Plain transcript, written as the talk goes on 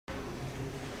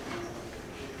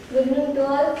Good evening to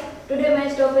all. Today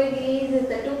my topic is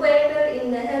the two characters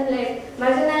in the Hamlet,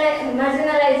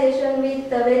 marginalization with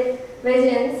the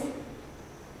vengeance.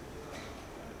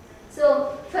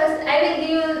 So first I will give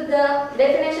you the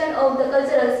definition of the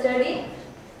cultural study.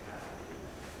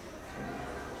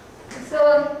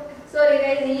 Sorry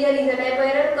guys, here is a typo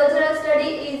error. Cultural study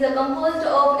is composed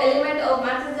of elements of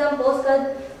Marxism,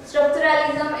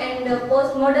 post-structuralism and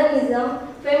postmodernism,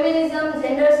 feminism,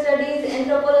 gender studies,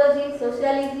 anthropology,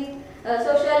 sociology,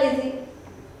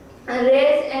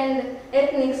 race and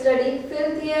ethnic study,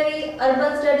 film theory,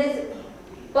 urban studies,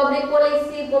 public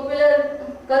policy, popular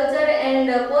culture and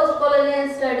post-colonial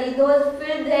study, those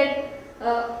fields that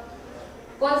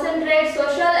concentrate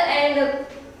social and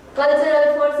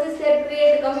cultural forces that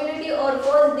create community or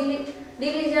cause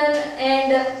division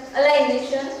and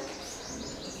alienation.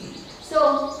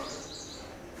 So,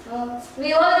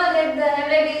 we all know that the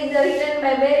Hamlet is written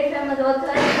by very famous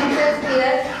author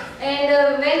Shakespeare,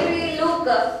 and when we look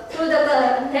through the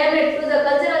Hamlet, through the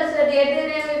cultural study, at the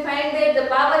end we find that the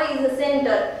power is the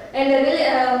center and the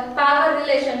power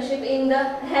relationship in the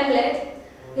Hamlet.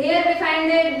 Here we find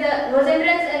that the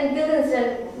Rosencrantz and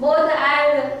Guildenstern both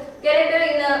are characters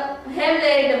in a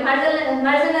Hamlet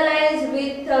marginalized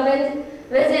with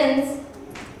vengeance.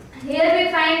 Here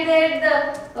we find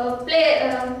that the play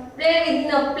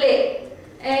within a play,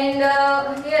 and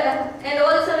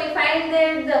also we find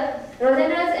that the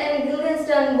Rosencrantz and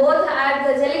Guildenstern both are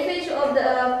the jellyfish of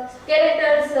the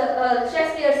characters,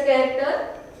 Shakespeare's character.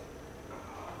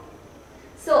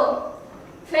 So,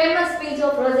 famous speech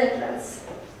of Rosencrantz.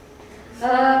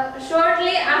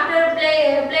 Shortly after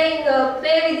playing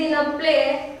play within a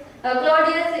play,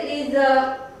 Claudius is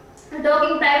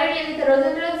talking privately with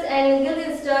Rosencrantz and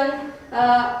Guildenstern.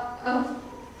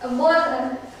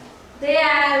 Both they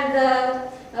are the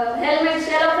helmet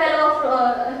shallow fellow.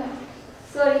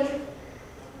 Sorry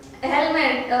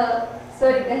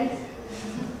guys.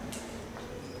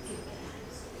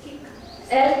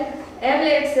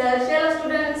 Hamlet's shallow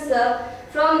students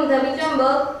from the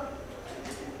Wittenberg.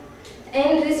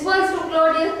 In response to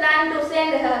Claudius' plan to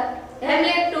send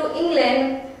Hamlet to England,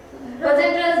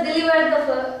 Rosencrantz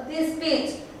delivered this speech.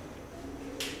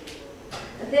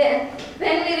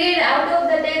 When we read out of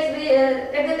the text,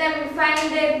 at the time we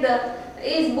find that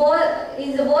is both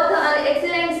an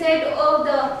excellent set of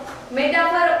the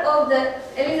metaphor of the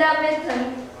Elizabethan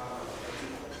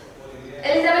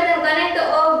connect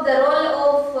of the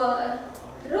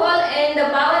role and the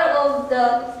power of the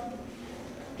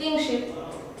kingship.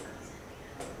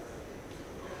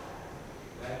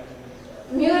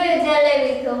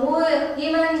 Levith, who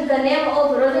given the name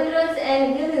of Rosencrantz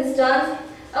and Guildenstern.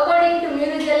 According to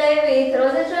Levith,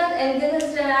 Rosencrantz and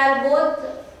Guildenstern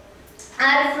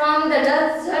are from the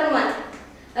Dutch German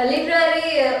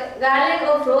literary garland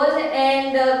of rose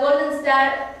and golden star.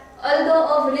 Although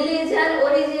of religion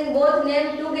origin, both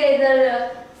named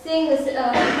together sing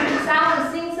song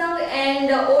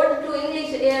and ode to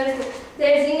English airs.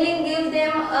 Their singing gives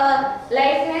them a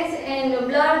lightness and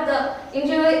blur the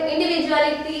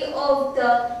individuality of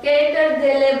the character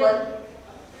they label.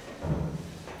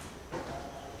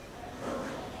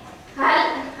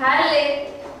 Harley,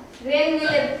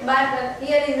 Granville, but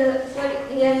here is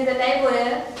a typo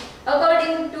error.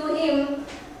 According to him,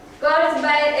 cursed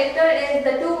by actor as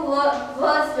the two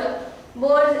worst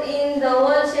boards in the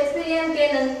whole Shakespearean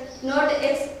canon, not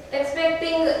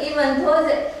expecting even those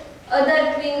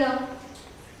other twin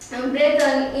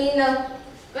brethren in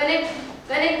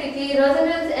Connecticut,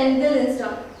 Rosencrantz and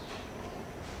Guildenstern.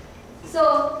 So,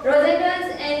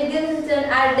 Rosencrantz and Guildenstern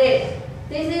are dead.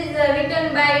 This is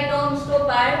written by Tom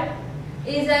Stoppard.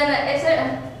 Is an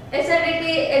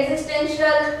absurdity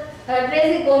existential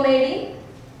tragicomedy.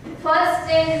 First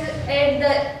staged at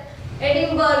the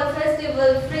Edinburgh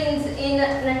Festival Fringe in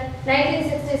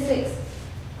 1966.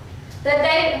 The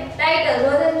title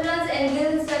Rosencrantz and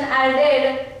Guildenstern are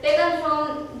dead, taken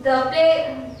from the play.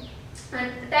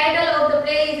 Title of the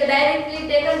play is directly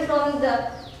taken from the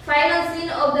final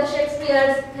scene of the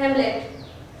Shakespeare's Hamlet.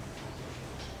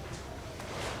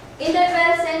 In the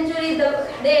 12th century, the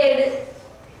dead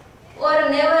or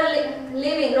never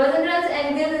living Rosencrantz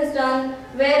and Guildenstern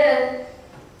were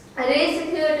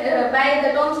reissued by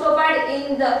the Tom Stoppard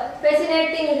in the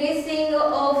fascinating reseeing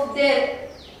of their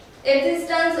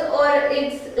existence or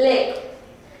its lack.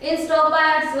 In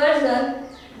Stoppard's version,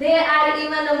 they are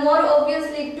even more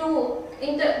obviously two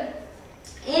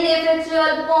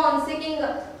ineffectual pawns seeking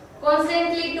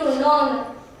constantly to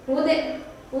know who they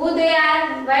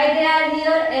are, why they are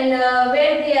here, and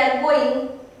where they are going.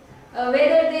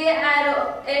 Whether they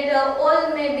are at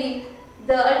all may be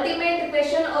the ultimate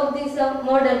question of this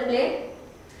modern play.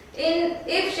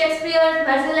 If Shakespeare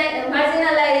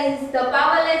marginalized the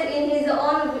powerless in his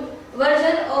own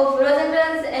version of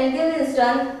Rosencrantz and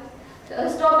Guildenstern,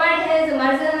 Stoppard has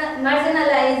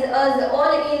marginalized us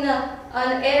all in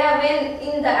an era when,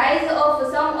 in the eyes of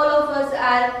some, all of us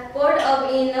are caught up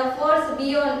in a force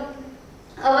beyond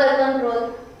our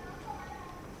control.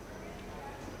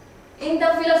 In the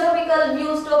philosophical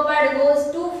view, Stoppard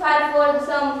goes too far for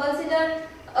some, consider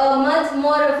a much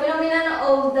more phenomenon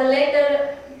of the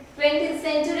later 20th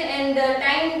century and the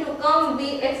time to come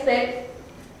we expect.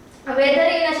 Whether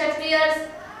in a Shakespeare's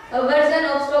version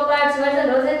of Stoppard's version,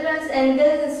 Rosencrantz and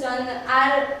Guildenstern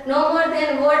are no more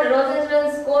than what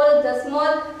Rosencrantz called the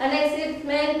small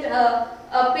annexment,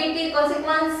 a petty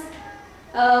consequence,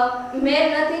 mere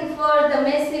nothing for the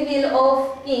messy will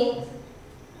of kings.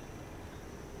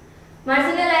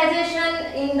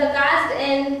 Marginalization in the caste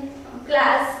and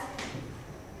class.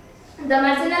 The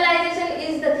marginalization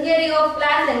is the theory of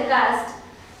class and caste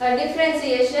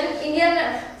differentiation.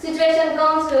 Indian situation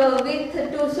comes with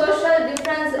two social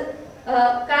difference,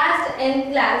 caste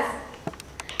and class.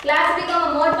 Class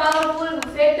become a more powerful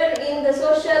factor in the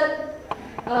social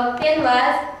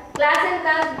canvas. Class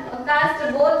and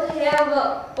caste both have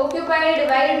occupied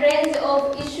wide range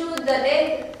of issues that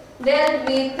dealt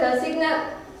with signal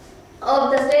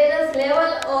of the status level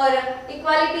or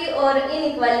equality or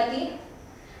inequality.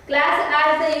 Class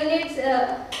are the units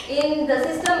in the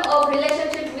system of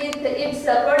relationship with its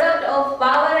product of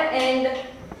power and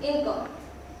income.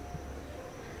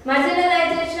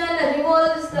 Marginalization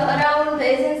revolves around the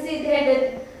agency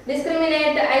that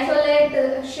discriminate,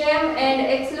 isolate, shame and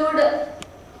exclude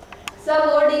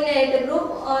subordinate group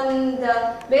on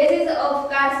the basis of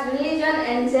caste, religion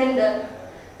and gender.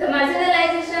 The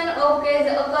marginalization of caste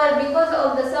occur because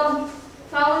of the some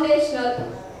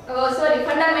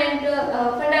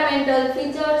fundamental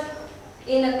features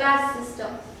in a caste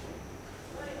system.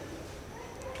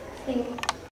 Thank you.